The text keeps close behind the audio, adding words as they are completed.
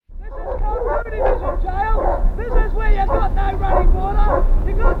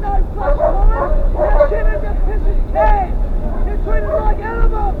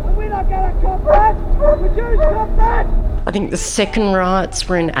I think the second riots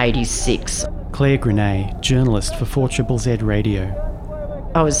were in 86. Claire Grenay, journalist for 4ZZZ Radio.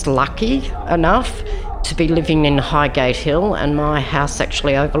 I was lucky enough to be living in Highgate Hill, and my house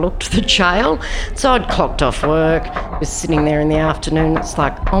actually overlooked the jail. So I'd clocked off work, was sitting there in the afternoon. It's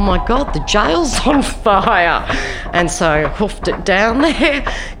like, oh my God, the jail's on fire. And so I hoofed it down there.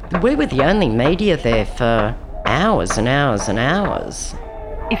 We were the only media there for hours and hours and hours.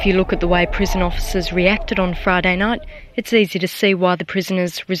 If you look at the way prison officers reacted on Friday night, it's easy to see why the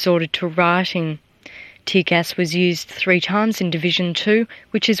prisoners resorted to rioting. Tear gas was used 3 times in Division 2,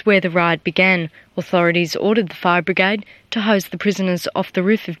 which is where the riot began. Authorities ordered the fire brigade to hose the prisoners off the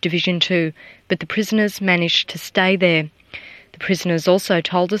roof of Division 2, but the prisoners managed to stay there. The prisoners also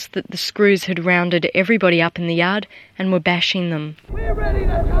told us that the screws had rounded everybody up in the yard and were bashing them. We're ready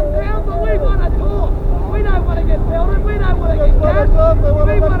to come down, but we want to talk. We don't want to get belted, we don't want to get gassed,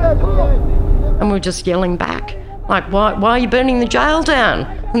 we want to talk. And we were just yelling back. Like, why are you burning the jail down?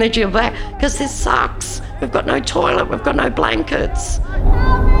 And they'd yell back, because this sucks. We've got no toilet, we've got no blankets.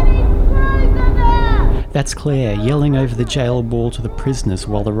 How many screws are there? That's Claire yelling over the jail wall to the prisoners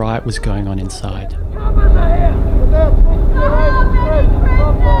while the riot was going on inside. Come under here. How many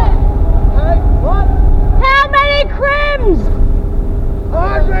prisoners? Hey, what? How many crims?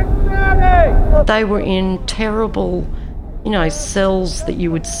 130! They were in terrible, cells that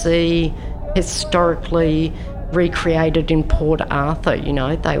you would see historically recreated in Port Arthur.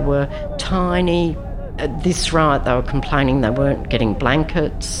 They were tiny. At this riot, they were complaining they weren't getting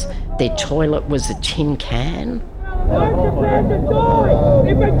blankets. Their toilet was a tin can. I'm prepared to die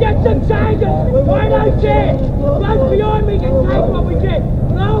if it gets some changes. I don't care. Those behind me can take what we get.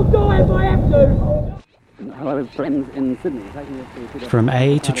 And I'll die if I have to. Hello, friends in Sydney. From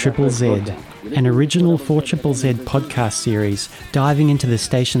A to Triple Z, an original 4ZZZ podcast series diving into the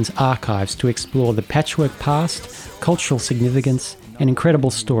station's archives to explore the patchwork past, cultural significance, and incredible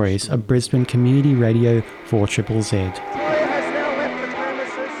stories of Brisbane Community Radio 4ZZZ.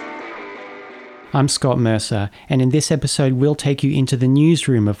 I'm Scott Mercer, and in this episode we'll take you into the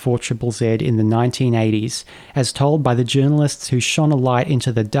newsroom of 4ZZZ in the 1980s, as told by the journalists who shone a light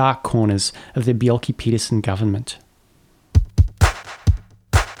into the dark corners of the Bjelke-Petersen government.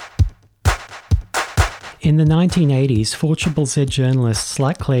 In the 1980s, 4ZZZ journalists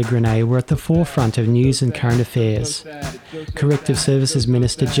like Claire Grenay were at the forefront of news and current affairs. Corrective Services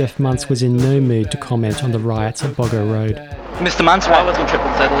Minister Jeff Muntz was in no mood to comment on the riots at Boggo Road. Mr Muntz, why wasn't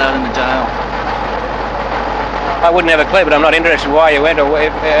Triple Z allowed in the jail? I wouldn't have a clue, but I'm not interested why you went.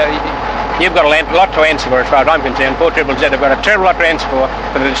 You've got a lot to answer for, as far as I'm concerned. 4ZZZ have got a terrible lot to answer for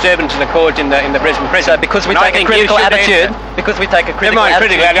the disturbances that caused in the Brisbane press. So because we take a critical attitude,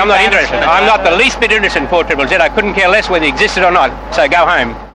 I'm not interested. I'm not the least bit interested in 4ZZZ. I couldn't care less whether he existed or not, so go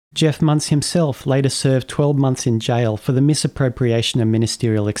home. Jeff Muntz himself later served 12 months in jail for the misappropriation of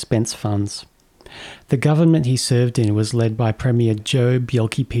ministerial expense funds. The government he served in was led by Premier Joh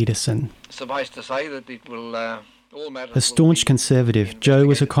Bjelke-Petersen. Suffice to say that it will... A staunch conservative, Joh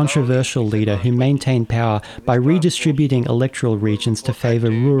was a controversial leader who maintained power by redistributing electoral regions to favour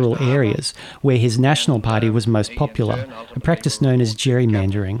rural areas where his National Party was most popular, a practice known as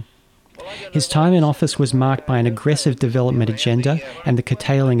gerrymandering. His time in office was marked by an aggressive development agenda and the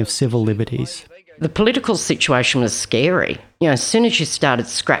curtailing of civil liberties. The political situation was scary. As soon as you started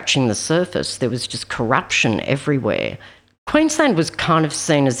scratching the surface, there was just corruption everywhere. Queensland was kind of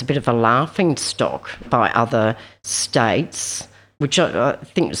seen as a bit of a laughing stock by other states, which I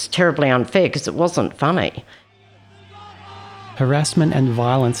think was terribly unfair because it wasn't funny. Harassment and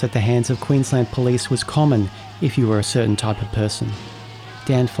violence at the hands of Queensland police was common if you were a certain type of person.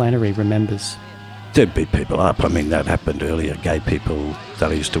 Dan Flannery remembers. They'd beat people up. I mean, that happened earlier. Gay people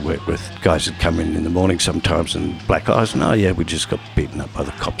that I used to work with, guys would come in the morning sometimes and black eyes, and we just got beaten up by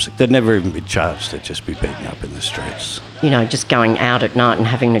the cops. They'd never even be charged, they'd just be beaten up in the streets. Just going out at night and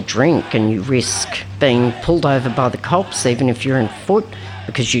having a drink, and you risk being pulled over by the cops even if you're on foot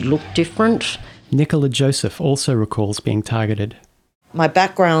because you look different. Nicola Joseph also recalls being targeted. My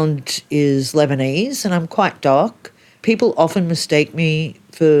background is Lebanese and I'm quite dark. People often mistake me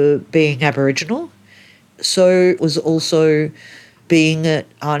for being Aboriginal. So it was also being at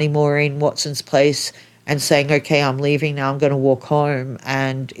Auntie Maureen Watson's place and saying, okay, I'm leaving now, I'm going to walk home.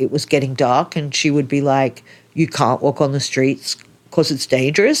 And it was getting dark and she would be like, you can't walk on the streets because it's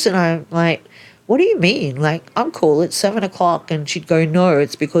dangerous. And I'm like, what do you mean? Like, I'm cool, it's 7 o'clock. And she'd go, no,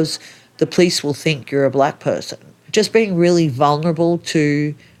 it's because the police will think you're a black person. Just being really vulnerable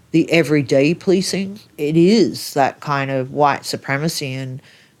to the everyday policing. It is that kind of white supremacy and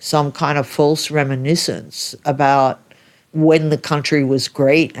some kind of false reminiscence about when the country was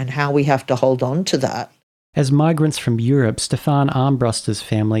great and how we have to hold on to that. As migrants from Europe, Stefan Armbruster's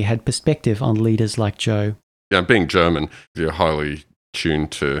family had perspective on leaders like Joe. Yeah, being German, you're highly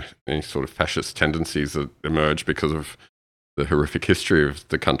tuned to any sort of fascist tendencies that emerge because of the horrific history of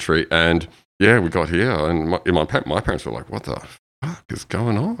the country. And yeah, we got here, and my parents were like, what the fuck is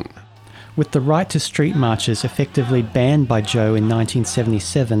going on? With the right to street marches effectively banned by Joe in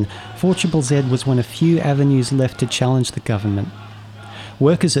 1977, 4ZZZ was one of few avenues left to challenge the government.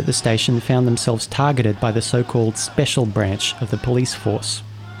 Workers at the station found themselves targeted by the so-called special branch of the police force.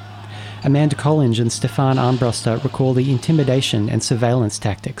 Amanda Collins and Stefan Armbruster recall the intimidation and surveillance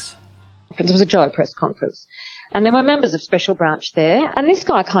tactics. It was a Joe press conference, and there were members of Special Branch there, and this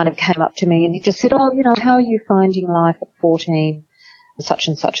guy kind of came up to me and he just said, how are you finding life at 14, such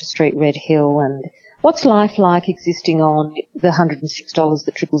and such a street, Red Hill, and what's life like existing on the $106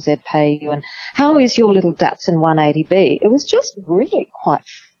 that Triple Z pay you, and how is your little Datsun 180B? It was just really quite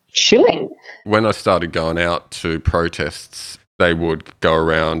chilling. When I started going out to protests, they would go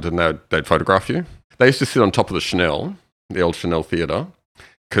around and they'd photograph you. They used to sit on top of the Chanel, the old Chanel Theatre,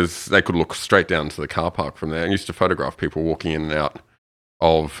 because they could look straight down to the car park from there, and used to photograph people walking in and out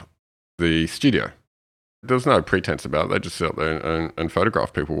of the studio. There was no pretense about it. They just sit up there and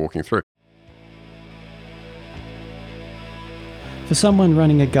photograph people walking through. For someone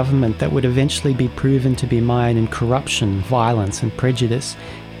running a government that would eventually be proven to be mired in corruption, violence and prejudice,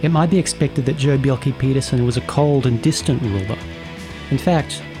 it might be expected that Joh Bjelke-Petersen was a cold and distant ruler. In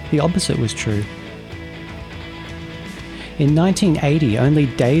fact, the opposite was true. In 1980, only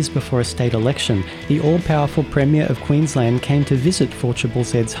days before a state election, the all-powerful Premier of Queensland came to visit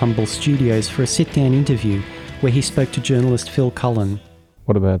 4ZZZ's humble studios for a sit-down interview where he spoke to journalist Phil Cullen.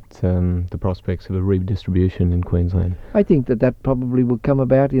 What about the prospects of a redistribution in Queensland? I think that probably will come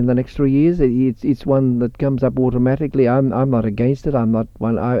about in the next 3 years. It's one that comes up automatically. I'm not against it. I'm not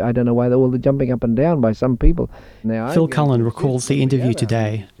one. I don't know why all the jumping up and down by some people. Now, Phil Cullen recalls the interview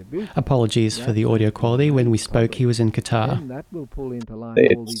today. Apologies for the audio quality. When we spoke, he was in Qatar.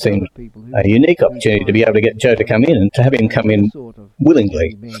 It seemed a unique opportunity to be able to get Joe to come in and to have him come in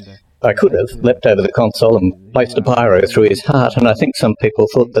willingly. I could have leapt over the console and placed a pyro through his heart, and I think some people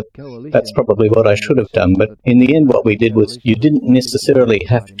thought that that's probably what I should have done. But in the end, what we did was you didn't necessarily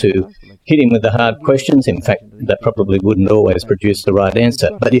have to hit him with the hard questions. In fact, that probably wouldn't always produce the right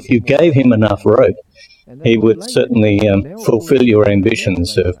answer. But if you gave him enough rope, he would certainly fulfill your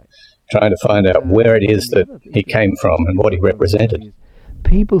ambitions of trying to find out where it is that he came from and what he represented.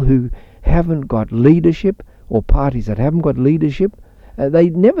 People who haven't got leadership, or parties that haven't got leadership, they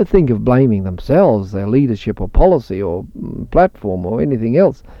never think of blaming themselves, their leadership or policy or platform or anything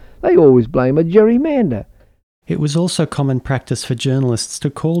else. They always blame a gerrymander. It was also common practice for journalists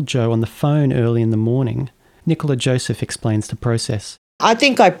to call Joe on the phone early in the morning. Nicola Joseph explains the process. I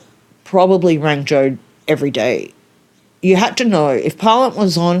think I probably rang Joe every day. You had to know if Parliament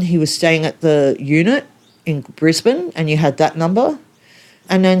was on, he was staying at the unit in Brisbane, and you had that number.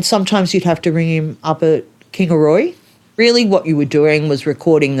 And then sometimes you'd have to ring him up at Kingaroy. Really what you were doing was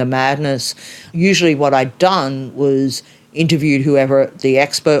recording the madness. Usually what I'd done was interviewed whoever the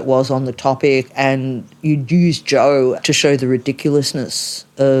expert was on the topic, and you'd use Joe to show the ridiculousness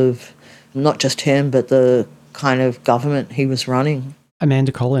of not just him, but the kind of government he was running.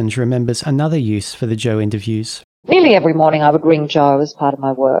 Amanda Collins remembers another use for the Joe interviews. Nearly every morning I would ring Joe as part of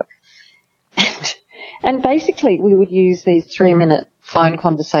my work. And basically we would use these 3-minute phone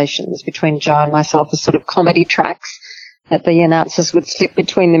conversations between Joe and myself as sort of comedy tracks that the announcers would slip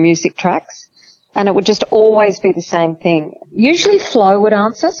between the music tracks. And it would just always be the same thing. Usually Flo would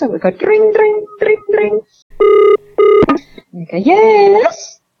answer, so it would go dring, dring, dring, dring. And go,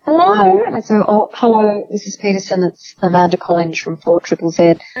 yes, hello. And I'd say, oh, hello, this is Petersen, it's Amanda Collins from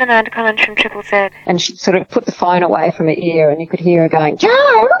 4ZZZ. Amanda Collins from Triple Z. And she'd sort of put the phone away from her ear, and you could hear her going,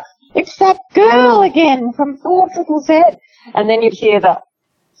 Joe, it's that girl again from 4ZZZ. And then you'd hear the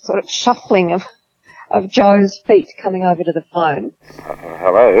sort of shuffling of Joe's feet coming over to the phone.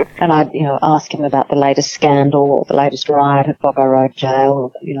 Hello. And I'd, ask him about the latest scandal or the latest riot at Boggo Road Jail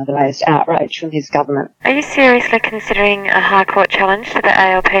or, the latest outrage from his government. Are you seriously considering a High Court challenge to the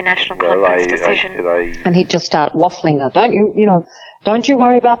ALP National Conference decision? And he'd just start waffling. Don't you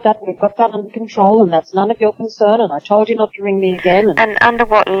worry about that. We've got that under control, and that's none of your concern. And I told you not to ring me again. And under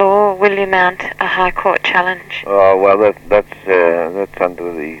what law will you mount a High Court challenge? Oh well, that's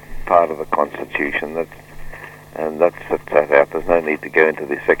under the part of the Constitution. That's set out. There's no need to go into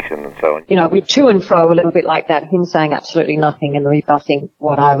this section and so on. We're to and fro a little bit like that. Him saying absolutely nothing and rebuffing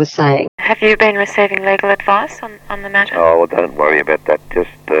what I was saying. Have you been receiving legal advice on the matter? Oh, well, don't worry about that. Just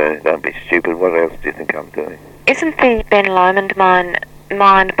don't be stupid. What else do you think I'm doing? Isn't the Ben Lomond mine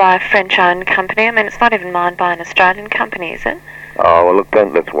mined by a French-owned company? I mean, it's not even mined by an Australian company, is it? Oh, well, look,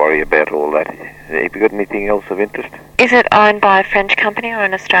 let's worry about all that. Have you got anything else of interest? Is it owned by a French company or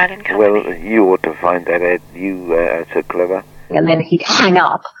an Australian company? Well, you ought to find that out. You are so clever. And then he'd hang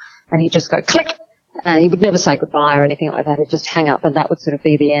up and he'd just go click. And he would never say goodbye or anything like that. He'd just hang up and that would sort of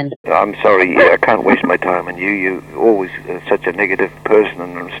be the end. I'm sorry, I can't waste my time on you. You're always such a negative person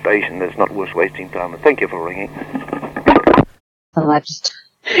on the station that's not worth wasting time. And thank you for ringing. And I just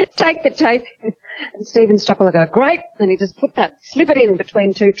take the tape and Stephen Stockwell would go, great. And he just slip it in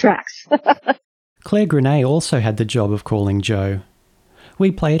between two tracks. Claire Grenet also had the job of calling Joe.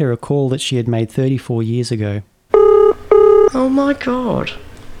 We played her a call that she had made 34 years ago. Oh my God.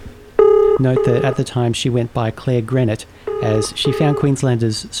 Note that at the time she went by Claire Grenet, as she found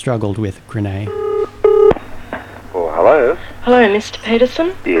Queenslanders struggled with Grenet. Oh, hello? Hello, Mr.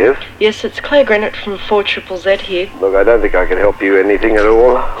 Peterson? Yes? Yes, it's Claire Grenet from 4ZZZ here. Look, I don't think I can help you anything at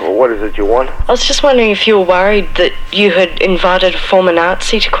all. What is it you want? I was just wondering if you were worried that you had invited a former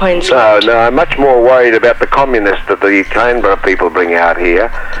Nazi to Queensland. No, I'm much more worried about the communists that the Canberra people bring out here.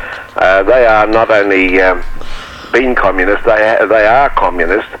 They are not only being communists, they are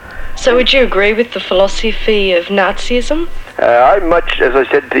communists. So would you agree with the philosophy of Nazism? I'm much, as I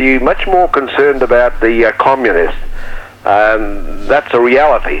said to you, much more concerned about the communists. That's a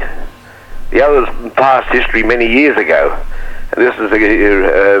reality. The others passed history many years ago. This is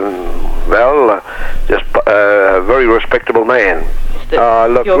just a very respectable man.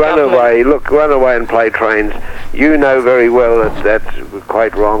 Look, run away and play trains. You know very well that that's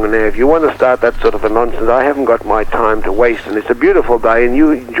quite wrong. And if you want to start that sort of a nonsense, I haven't got my time to waste. And it's a beautiful day, and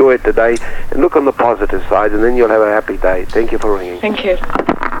you enjoy it today. And look on the positive side, and then you'll have a happy day. Thank you for ringing. Thank you.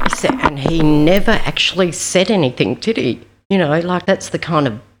 And he never actually said anything, did he? You know, like that's the kind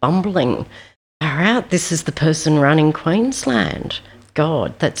of bumbling. Far out, this is the person running Queensland.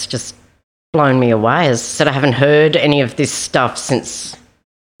 God, that's just blown me away. As I said, I haven't heard any of this stuff since,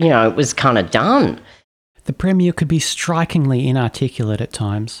 you know, it was kind of done. The Premier could be strikingly inarticulate at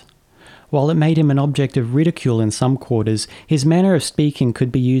times. While it made him an object of ridicule in some quarters, his manner of speaking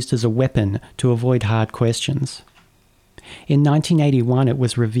could be used as a weapon to avoid hard questions. In 1981, it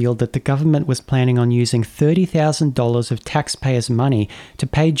was revealed that the government was planning on using $30,000 of taxpayers' money to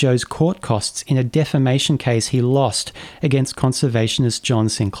pay Joe's court costs in a defamation case he lost against conservationist John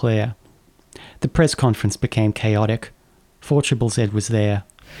Sinclair. The press conference became chaotic. 4ZZZ was there.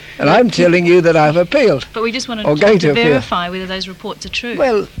 And I'm telling you that I've appealed. But we just wanted to verify whether those reports are true.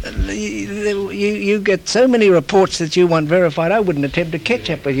 Well, you get so many reports that you want verified, I wouldn't attempt to catch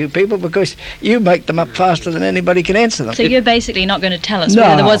up with you people because you make them up faster than anybody can answer them. So you're basically not going to tell us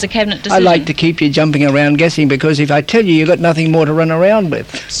whether there was a cabinet decision? I like to keep you jumping around guessing because if I tell you, you've got nothing more to run around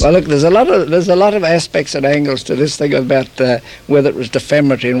with. Well, look, there's a lot of aspects and angles to this thing about whether it was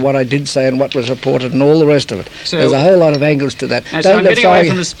defamatory and what I did say and what was reported and all the rest of it. So there's a whole lot of angles to that. So I'm getting away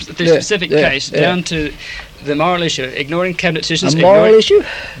from the specific case down to the moral issue, ignoring cabinet decisions. A moral issue?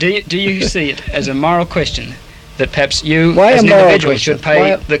 Do you see it as a moral question that perhaps you as an individual should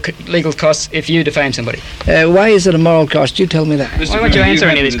pay the legal costs if you defame somebody? Why is it a moral cost? You tell me that. Why won't you answer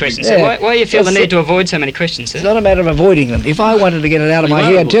any of these questions? Why do you feel the need to avoid so many questions, sir? It's not a matter of avoiding them. If I wanted to get it out of my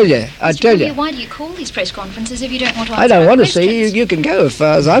head, I'd tell you. Why do you call these press conferences if you don't want to I answer don't want to questions? see you. You can go as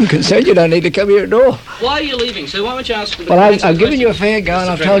far as I'm concerned. You don't need to come here at all. Why are you leaving, sir? Why won't you answer the Well, I've given you a fair go and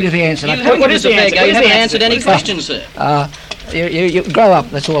I've told you the answer. What is the fair go? You haven't answered any questions, sir. You grow up,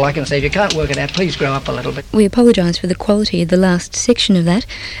 that's all I can say. If you can't work it out, please grow up a little bit. We apologise for the quality of the last section of that.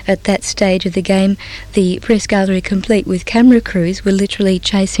 At that stage of the game, the press gallery, complete with camera crews, were literally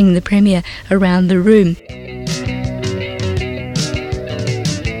chasing the Premier around the room.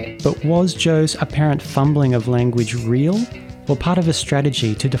 But was Joe's apparent fumbling of language real, or part of a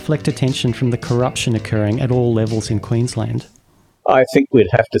strategy to deflect attention from the corruption occurring at all levels in Queensland? I think we'd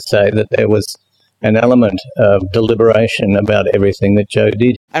have to say that there was an element of deliberation about everything that Joe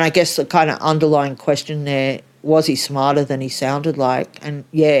did. And I guess the kind of underlying question there, was he smarter than he sounded like? And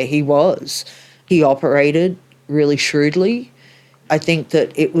yeah, he was. He operated really shrewdly. I think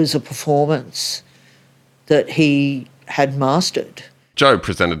that it was a performance that he had mastered. Joe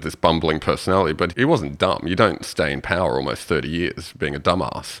presented this bumbling personality, but he wasn't dumb. You don't stay in power almost 30 years being a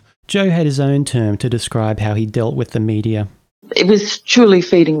dumbass. Joe had his own term to describe how he dealt with the media. It was truly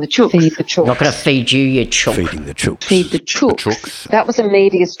feeding the chooks. Feed the chooks. Not going to feed you, you chook. Feeding the chooks. Feed the chooks. The chooks. That was a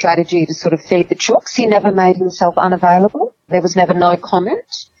media strategy to sort of feed the chooks. He never made himself unavailable. There was never no comment.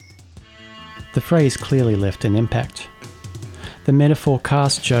 The phrase clearly left an impact. The metaphor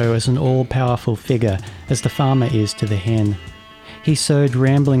cast Joe as an all-powerful figure, as the farmer is to the hen. He sowed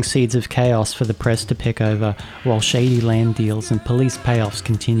rambling seeds of chaos for the press to pick over, while shady land deals and police payoffs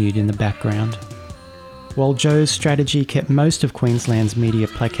continued in the background. While Joe's strategy kept most of Queensland's media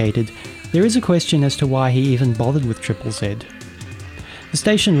placated, there is a question as to why he even bothered with Triple Z. The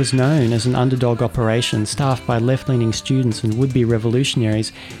station was known as an underdog operation staffed by left-leaning students and would-be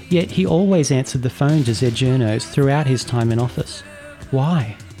revolutionaries, yet he always answered the phone to Z Journos throughout his time in office.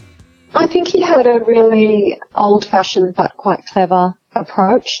 Why? I think he had a really old-fashioned but quite clever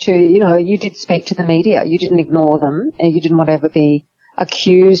approach to, you did speak to the media. You didn't ignore them, and you didn't want to ever be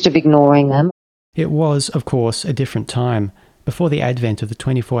accused of ignoring them. It was, of course, a different time, before the advent of the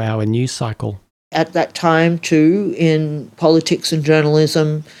 24-hour news cycle. At that time, too, in politics and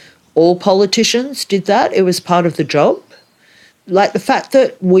journalism, all politicians did that. It was part of the job. Like the fact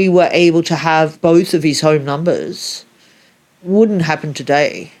that we were able to have both of his home numbers wouldn't happen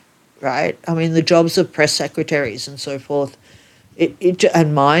today, right? I mean, the jobs of press secretaries and so forth,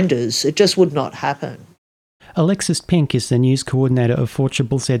 and minders, it just would not happen. Alexis Pink is the news coordinator of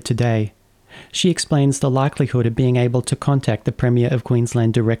 4ZZZ Today. She explains the likelihood of being able to contact the Premier of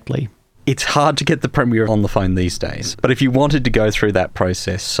Queensland directly. It's hard to get the Premier on the phone these days, but if you wanted to go through that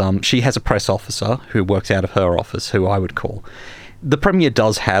process, she has a press officer who works out of her office, who I would call. The Premier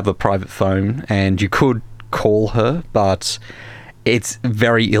does have a private phone, and you could call her, but it's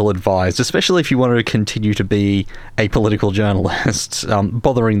very ill-advised, especially if you want to continue to be a political journalist.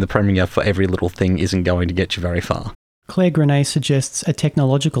 Bothering the Premier for every little thing isn't going to get you very far. Claire Grenet suggests a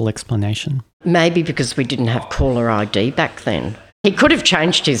technological explanation. Maybe because we didn't have caller ID back then. He could have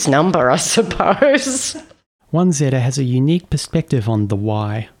changed his number, I suppose. One Zedder has a unique perspective on the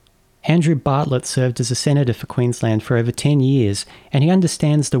why. Andrew Bartlett served as a senator for Queensland for over 10 years, and he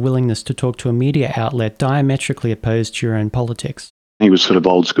understands the willingness to talk to a media outlet diametrically opposed to your own politics. He was sort of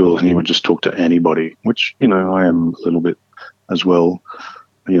old school, and he would just talk to anybody, which, I am a little bit as well.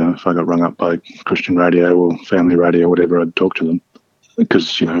 If I got rung up by Christian radio or family radio or whatever, I'd talk to them.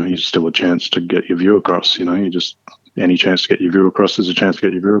 Because, it's still a chance to get your view across, any chance to get your view across is a chance to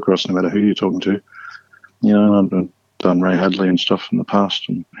get your view across, no matter who you're talking to. I've done Ray Hadley and stuff in the past,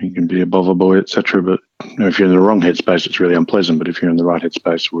 and he can be a bother boy, etc. But if you're in the wrong headspace, it's really unpleasant. But if you're in the right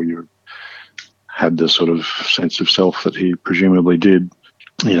headspace where you had the sort of sense of self that he presumably did,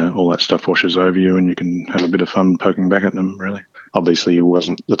 all that stuff washes over you, and you can have a bit of fun poking back at them, really. Obviously, he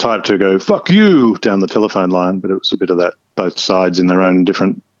wasn't the type to go, fuck you, down the telephone line, but it was a bit of that, both sides in their own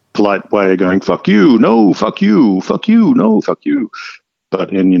different polite way of going, fuck you, no, fuck you, no, fuck you.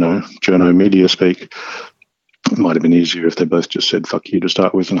 But in, journo media speak, it might have been easier if they both just said fuck you to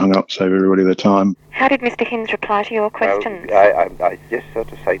start with and hung up, save everybody their time. How did Mr. Hinds reply to your question? I just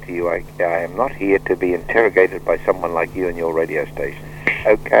sort of say to you, I am not here to be interrogated by someone like you and your radio station.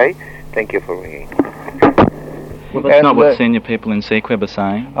 Okay? Thank you for ringing. Well, that's not what senior people in CQEB are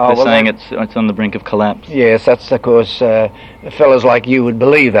saying. They're saying it's on the brink of collapse. Yes, that's, of course, fellas like you would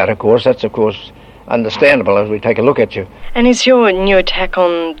believe that, of course. That's, of course, understandable as we take a look at you. And is your new attack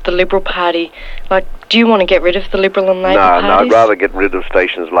on the Liberal Party, do you want to get rid of the Liberal and Labor parties? No, I'd rather get rid of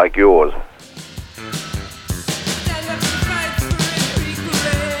stations like yours.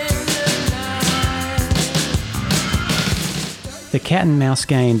 The cat-and-mouse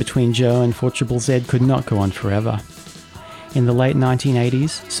game between Joe and 4ZZZ could not go on forever. In the late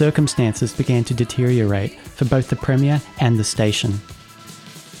 1980s, circumstances began to deteriorate for both the Premier and the station.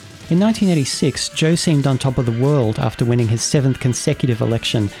 In 1986, Joe seemed on top of the world after winning his 7th consecutive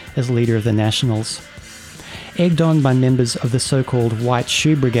election as leader of the Nationals. Egged on by members of the so-called White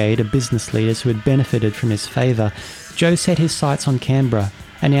Shoe Brigade of business leaders who had benefited from his favour, Joe set his sights on Canberra,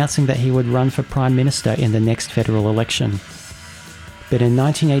 announcing that he would run for Prime Minister in the next federal election. But in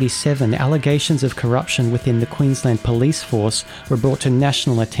 1987, allegations of corruption within the Queensland Police Force were brought to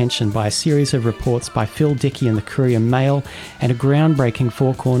national attention by a series of reports by Phil Dickey in the Courier-Mail and a groundbreaking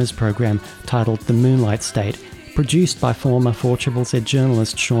Four Corners program titled The Moonlight State, produced by former 4ZZZ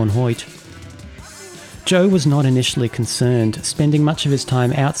journalist Sean Hoyt. Joe was not initially concerned, spending much of his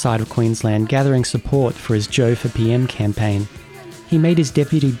time outside of Queensland gathering support for his Joe for PM campaign. He made his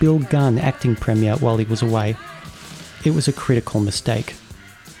deputy Bill Gunn acting Premier while he was away. It was a critical mistake.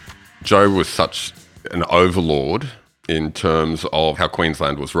 Joe was such an overlord in terms of how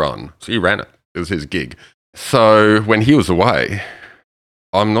Queensland was run. So he ran it. It was his gig. So when he was away,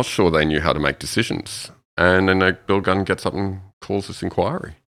 I'm not sure they knew how to make decisions. And then Bill Gunn gets up and calls this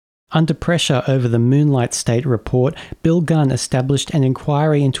inquiry. Under pressure over the Moonlight State report, Bill Gunn established an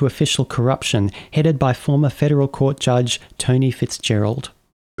inquiry into official corruption headed by former federal court judge Tony Fitzgerald.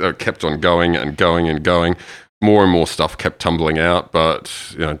 It kept on going and going and going. More and more stuff kept tumbling out,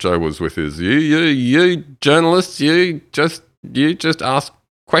 but Joe was with his, you journalists, you just you just ask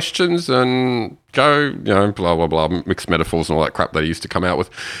questions and go, blah, blah, blah, mixed metaphors and all that crap they used to come out with.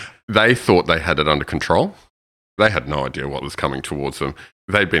 They thought they had it under control. They had no idea what was coming towards them.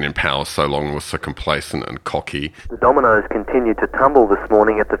 They'd been in power so long and were so complacent and cocky. The dominoes continued to tumble this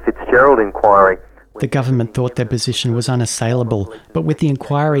morning at the Fitzgerald inquiry. The government thought their position was unassailable, but with the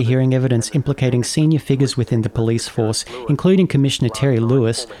inquiry hearing evidence implicating senior figures within the police force, including Commissioner Terry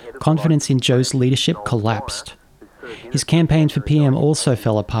Lewis, confidence in Joe's leadership collapsed. His campaign for PM also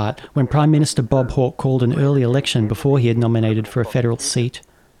fell apart when Prime Minister Bob Hawke called an early election before he had nominated for a federal seat.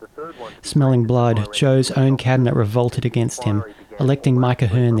 Smelling blood, Joe's own cabinet revolted against him, electing Mike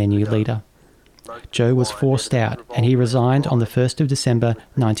Ahern their new leader. Joe was forced out, and he resigned on the 1st of December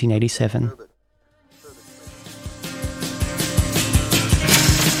 1987.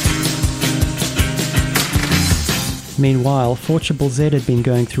 Meanwhile, 4ZZZ had been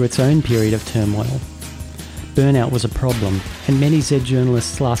going through its own period of turmoil. Burnout was a problem, and many Z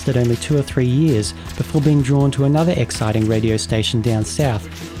journalists lasted only 2 or 3 years before being drawn to another exciting radio station down south,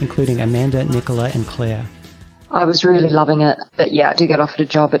 including Amanda, Nicola and Claire. I was really loving it, but yeah, I did get offered a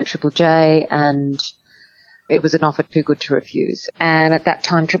job at Triple J, and it was an offer too good to refuse. And at that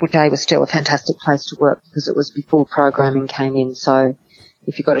time, Triple J was still a fantastic place to work because it was before programming came in, so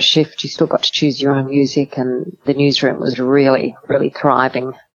if you got a shift, you still got to choose your own music, and the newsroom was really, really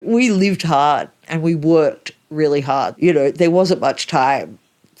thriving. We lived hard and we worked really hard. There wasn't much time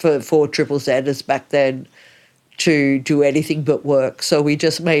for 4ZZZers back then to do anything but work. So we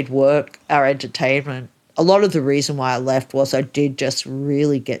just made work our entertainment. A lot of the reason why I left was I did just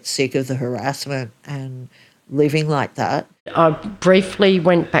really get sick of the harassment and living like that. I briefly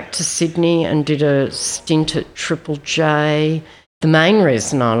went back to Sydney and did a stint at Triple J. The main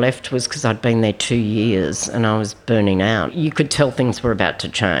reason I left was because I'd been there 2 years and I was burning out. You could tell things were about to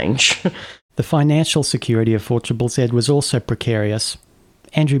change. The financial security of 4ZZZ was also precarious.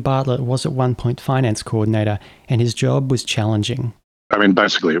 Andrew Bartlett was at one point finance coordinator, and his job was challenging. I mean,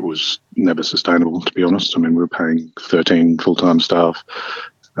 basically it was never sustainable, to be honest. I mean, we were paying 13 full-time staff.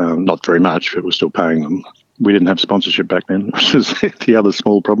 Not very much, but we're still paying them. We didn't have sponsorship back then, which is the other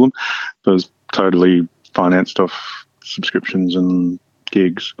small problem. It was totally financed off subscriptions and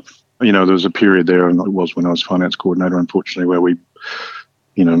gigs. There was a period there, and it was when I was finance coordinator, unfortunately, where we,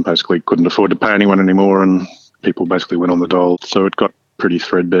 basically couldn't afford to pay anyone anymore, and people basically went on the dole. So it got pretty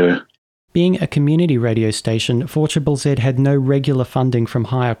threadbare. Being a community radio station, 4ZZZ had no regular funding from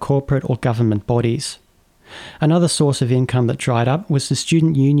higher corporate or government bodies. Another source of income that dried up was the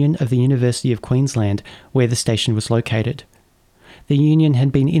Student Union of the University of Queensland, where the station was located. The union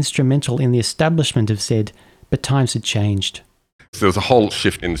had been instrumental in the establishment of Z, but times had changed. So there was a whole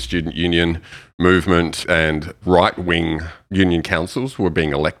shift in the student union movement, and right-wing union councils were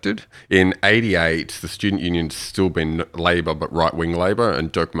being elected. In 88, the student union's still been Labor, but right-wing Labor,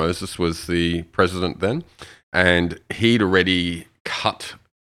 and Dirk Moses was the president then. And he'd already cut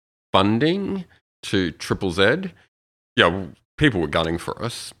funding to Triple Z. People were gunning for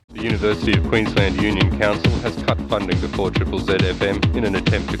us. The University of Queensland Union Council has cut funding to 4ZZZ FM in an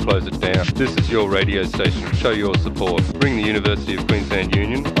attempt to close it down. This is your radio station. Show your support. Ring the University of Queensland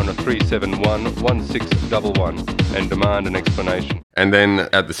Union on a 371-1611 and demand an explanation. And then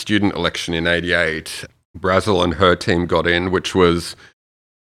at the student election in 88, Brazel and her team got in, which was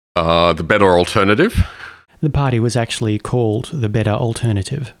the Better Alternative. The party was actually called the Better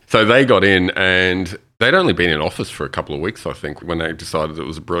Alternative. So they got in, and they'd only been in office for a couple of weeks, I think, when they decided it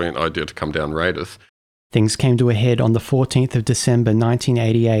was a brilliant idea to come down and raid us. Things came to a head on the 14th of December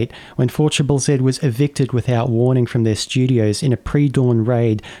 1988 when 4ZZZ was evicted without warning from their studios in a pre-dawn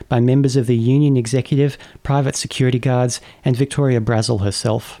raid by members of the union executive, private security guards and Victoria Brazel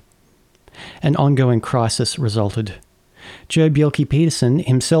herself. An ongoing crisis resulted. Joe Bjelke-Petersen,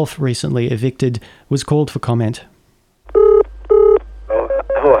 himself recently evicted, was called for comment.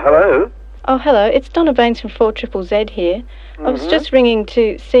 Hello? Oh, hello. It's Donna Baines from 4ZZZ here. Mm-hmm. I was just ringing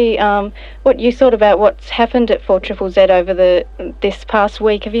to see what you thought about what's happened at 4ZZZ over this past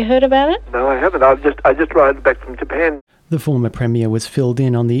week. Have you heard about it? No, I haven't. I just arrived back from Japan. The former Premier was filled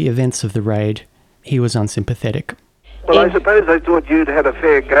in on the events of the raid. He was unsympathetic. Well, I suppose they thought you'd had a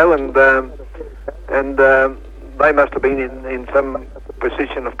fair go, and they must have been in some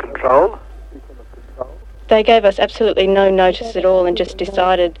position of control. They gave us absolutely no notice at all and just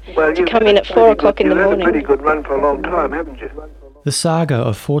decided to come in at 4 o'clock in the morning. You've had a pretty good run for a long time, haven't you? The saga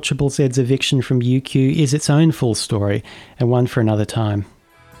of 4ZZZ's eviction from UQ is its own full story, and one for another time.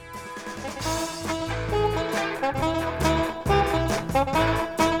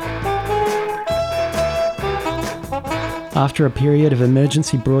 After a period of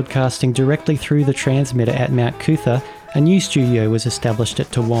emergency broadcasting directly through the transmitter at Mount Cootha, A new studio was established at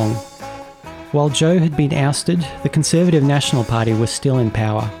Toowong. While Joe had been ousted, the Conservative National Party was still in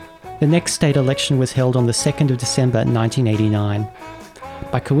power. The next state election was held on the 2nd of December 1989.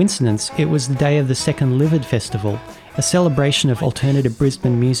 By coincidence, it was the day of the Second Livid Festival, a celebration of alternative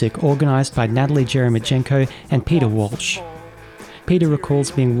Brisbane music organised by Natalie Jeremetjenko and Peter Walsh. Peter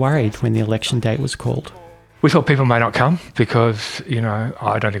recalls being worried when the election date was called. We thought people may not come because,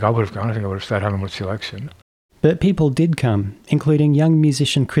 I don't think I would have gone. I think I would have stayed home and watched the election. But people did come, including young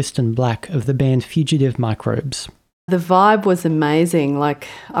musician Kristen Black of the band Fugitive Microbes. The vibe was amazing.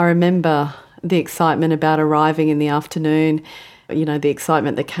 I remember the excitement about arriving in the afternoon, the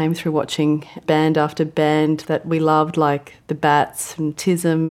excitement that came through watching band after band that we loved, like the Bats and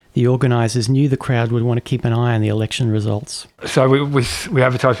Tism. The organisers knew the crowd would want to keep an eye on the election results. So we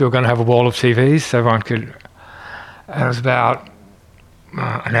advertised we were going to have a wall of TVs so everyone could... And it was about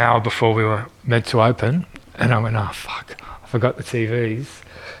an hour before we were meant to open, and I went, oh, fuck, I forgot the TVs.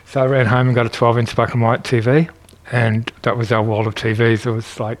 So I ran home and got a 12-inch black and white TV, and that was our wall of TVs. There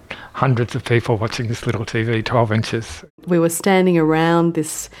was hundreds of people watching this little TV, 12 inches. We were standing around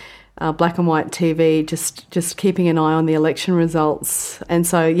this black and white TV, just keeping an eye on the election results. And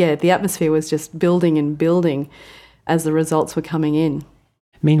so, the atmosphere was just building and building as the results were coming in.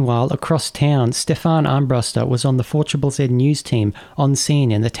 Meanwhile, across town, Stefan Armbruster was on the 4ZZZ news team on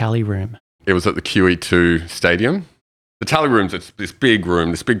scene in the tally room. It was at the QE2 stadium. The tally room's this big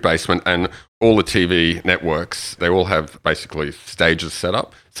room, this big basement, and all the TV networks, they all have basically stages set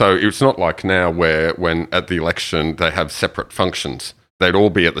up. So it's not like now where when at the election they have separate functions. They'd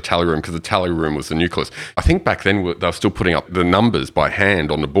all be at the tally room because the tally room was the nucleus. I think back then they were still putting up the numbers by hand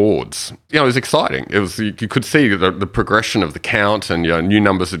on the boards. It was exciting. You could see the progression of the count, and new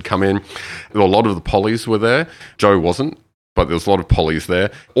numbers had come in. A lot of the pollies were there. Joe wasn't, but there was a lot of pollies there.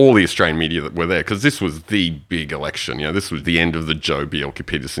 All the Australian media that were there, because this was the big election. This was the end of the Joh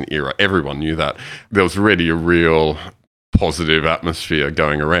Bjelke-Petersen era. Everyone knew that. There was already a real positive atmosphere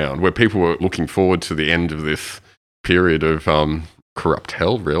going around where people were looking forward to the end of this period of corrupt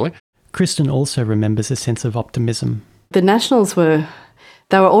hell, really. Kristen also remembers a sense of optimism. The Nationals were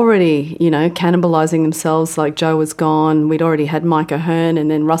already, cannibalising themselves. Like Joe was gone. We'd already had Mike O'Hearn, and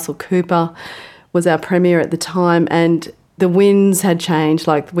then Russell Cooper was our premier at the time. And the winds had changed.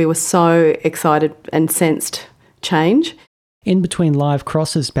 We were so excited and sensed change. In between live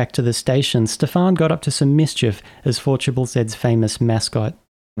crosses back to the station, Stefan got up to some mischief as 4ZZZ's famous mascot.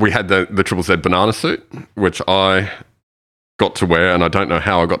 We had the ZZZ banana suit, which I got to wear, and I don't know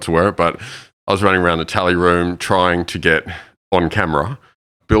how I got to wear it, but I was running around the tally room trying to get on camera.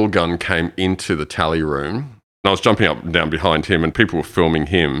 Bill Gunn came into the tally room, and I was jumping up and down behind him, and people were filming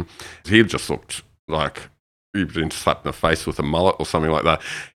him. He just looked like he'd been slapped in the face with a mullet or something like that.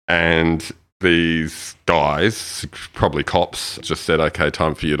 And these guys, probably cops, just said, okay,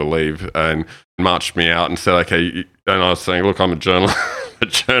 time for you to leave, and marched me out and said, okay, and I was saying, look, I'm a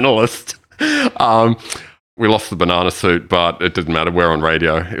journalist. We lost the banana suit, but it didn't matter. We're on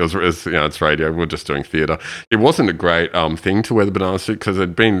radio. It was it's radio. We're just doing theatre. It wasn't a great thing to wear the banana suit because it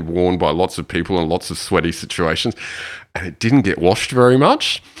had been worn by lots of people in lots of sweaty situations, and it didn't get washed very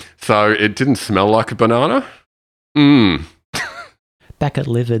much, so it didn't smell like a banana. Back at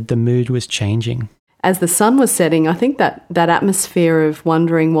Livid, the mood was changing. As the sun was setting, I think that atmosphere of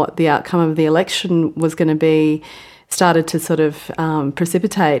wondering what the outcome of the election was going to be started to sort of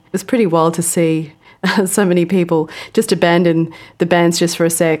precipitate. It was pretty wild to see so many people just abandon the bands just for a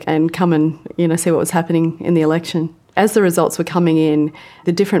sec and come and, see what was happening in the election. As the results were coming in,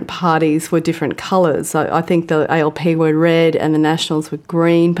 the different parties were different colours. I think the ALP were red and the Nationals were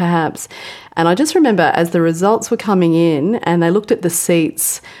green, perhaps. And I just remember as the results were coming in and they looked at the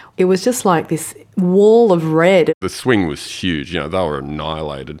seats, it was just like this wall of red. The swing was huge. They were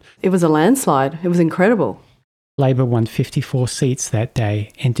annihilated. It was a landslide. It was incredible. Labor won 54 seats that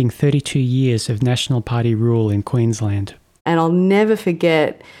day, ending 32 years of National Party rule in Queensland. And I'll never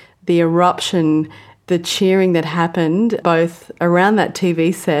forget the eruption, the cheering that happened both around that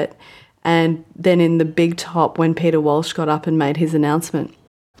TV set and then in the big top when Peter Walsh got up and made his announcement.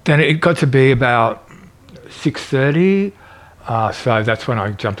 Then it got to be about 6:30, so that's when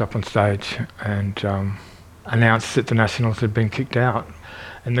I jumped up on stage and announced that the Nationals had been kicked out.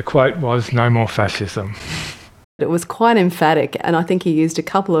 And the quote was, "No more fascism." It was quite emphatic, and I think he used a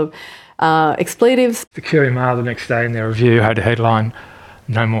couple of expletives. The Courier-Mail the next day in their review had a headline,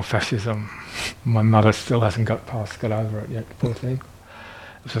 "No more fascism." My mother still hasn't got over it yet, poor thing.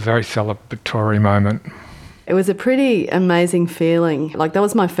 It was a very celebratory moment. It was a pretty amazing feeling. That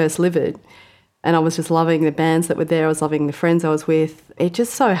was my first Livid, and I was just loving the bands that were there. I was loving the friends I was with. It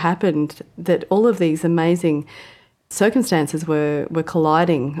just so happened that all of these amazing circumstances were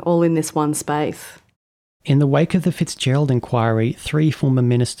colliding all in this one space. In the wake of the Fitzgerald inquiry, 3 former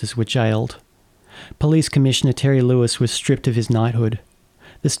ministers were jailed. Police Commissioner Terry Lewis was stripped of his knighthood.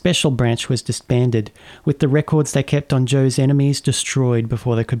 The special branch was disbanded, with the records they kept on Joe's enemies destroyed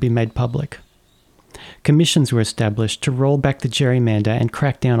before they could be made public. Commissions were established to roll back the gerrymander and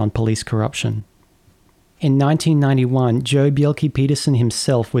crack down on police corruption. In 1991, Joe Bjelke-Petersen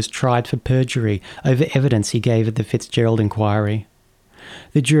himself was tried for perjury over evidence he gave at the Fitzgerald inquiry.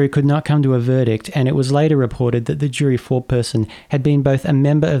 The jury could not come to a verdict, and it was later reported that the jury foreperson had been both a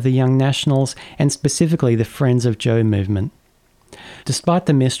member of the Young Nationals and specifically the Friends of Joe movement. Despite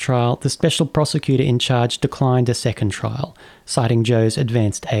the mistrial, the special prosecutor in charge declined a second trial, citing Joe's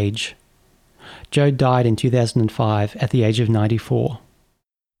advanced age. Joe died in 2005 at the age of 94.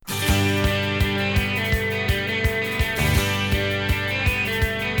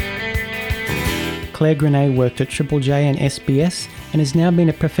 Claire Grenet worked at Triple J and SBS and has now been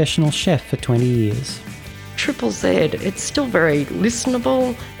a professional chef for 20 years. Triple Z, it's still very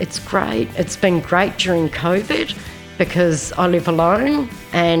listenable, it's great. It's been great during COVID because I live alone,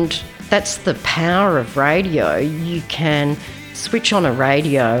 and that's the power of radio. You can switch on a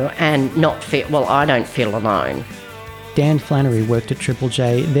radio and not feel, well, I don't feel alone. Dan Flannery worked at Triple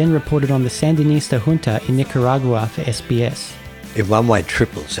J, then reported on the Sandinista junta in Nicaragua for SBS. In one way,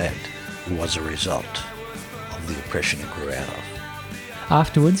 Triple Z was a result of the oppression it grew out of.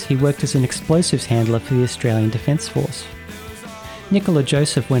 Afterwards, he worked as an explosives handler for the Australian Defence Force. Nicola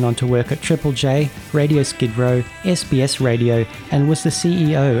Joseph went on to work at Triple J, Radio Skid Row, SBS Radio, and was the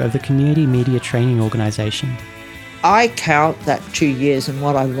CEO of the Community Media Training Organisation. I count that 2 years, and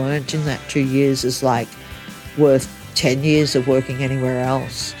what I learned in that 2 years is like worth 10 years of working anywhere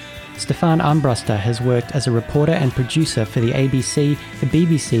else. Stefan Armbruster has worked as a reporter and producer for the ABC, the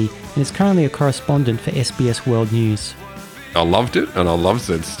BBC, and is currently a correspondent for SBS World News. I loved it, and I love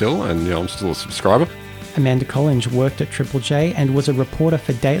Zed still, and I'm still a subscriber. Amanda Collins worked at Triple J and was a reporter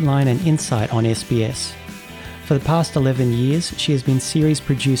for Dateline and Insight on SBS. For the past 11 years, she has been series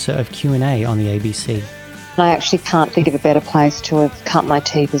producer of Q&A on the ABC. I actually can't think of a better place to have cut my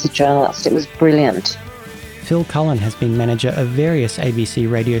teeth as a journalist. It was brilliant. Phil Cullen has been manager of various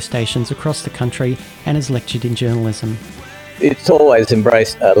ABC radio stations across the country and has lectured in journalism. It's always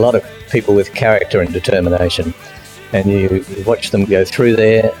embraced a lot of people with character and determination, and you watch them go through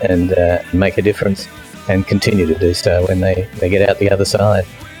there and make a difference and continue to do so when they get out the other side.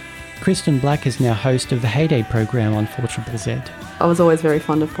 Kristen Black is now host of the Heyday program on 4ZZZ. I was always very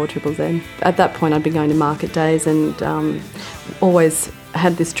fond of 4ZZZ. At that point I'd been going to market days and always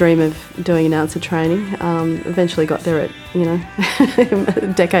had this dream of doing announcer training. Eventually got there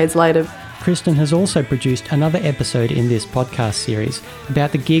at, decades later. Kristen has also produced another episode in this podcast series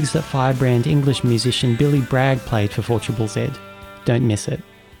about the gigs that firebrand English musician Billy Bragg played for 4ZZZ. Don't miss it.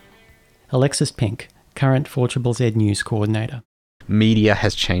 Alexis Pink, current 4ZZZ news coordinator. Media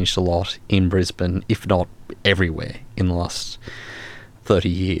has changed a lot in Brisbane, if not everywhere, in the last 30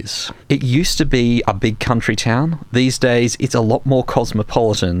 years. It used to be a big country town. These days, it's a lot more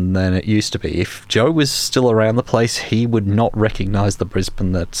cosmopolitan than it used to be. If Joe was still around the place, he would not recognise the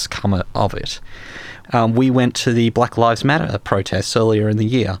Brisbane that's come of it. We went to the Black Lives Matter protests earlier in the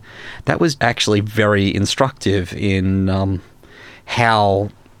year. That was actually very instructive in how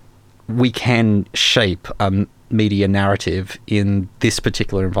we can shape media narrative in this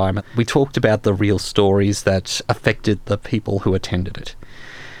particular environment. We talked about the real stories that affected the people who attended it.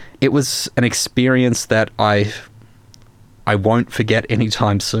 It was an experience that I won't forget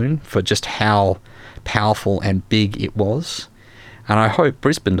anytime soon for just how powerful and big it was, and I hope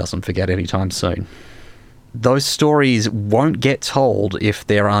Brisbane doesn't forget anytime soon. Those stories won't get told if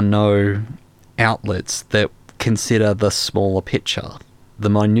there are no outlets that consider the smaller picture, the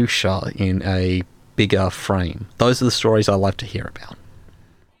minutiae in a bigger frame. Those are the stories I love to hear about.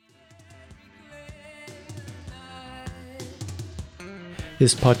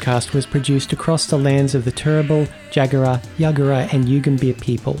 This podcast was produced across the lands of the Turrbal, Jagera, Yagara and Yugambeh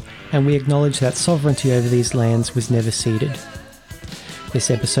people, and we acknowledge that sovereignty over these lands was never ceded. This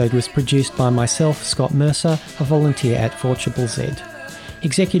episode was produced by myself, Scott Mercer, a volunteer at 4ZZZ.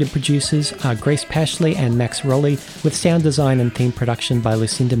 Executive producers are Grace Pashley and Max Rowley, with sound design and theme production by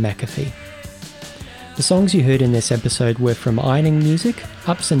Lucinda McAfee. The songs you heard in this episode were from Ironing Music,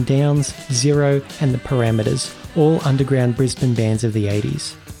 Ups and Downs, Zero and The Parameters, all underground Brisbane bands of the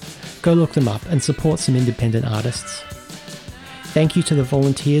 80s. Go look them up and support some independent artists. Thank you to the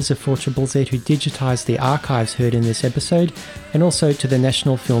volunteers of 4ZZZ who digitised the archives heard in this episode, and also to the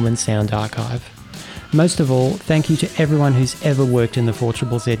National Film and Sound Archive. Most of all, thank you to everyone who's ever worked in the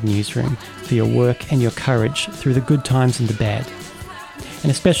 4ZZZ newsroom for your work and your courage through the good times and the bad.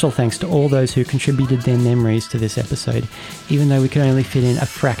 And a special thanks to all those who contributed their memories to this episode, even though we could only fit in a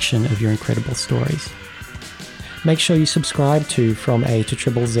fraction of your incredible stories. Make sure you subscribe to From A to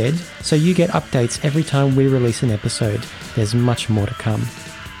Triple Z so you get updates every time we release an episode. There's much more to come.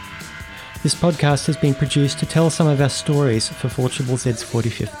 This podcast has been produced to tell some of our stories for 4ZZZ's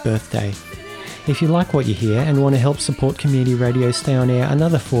 45th birthday. If you like what you hear and want to help support community radio stay on air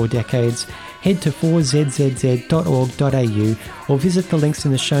another 4 decades, head to 4zzz.org.au or visit the links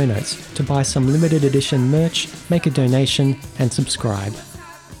in the show notes to buy some limited edition merch, make a donation and subscribe.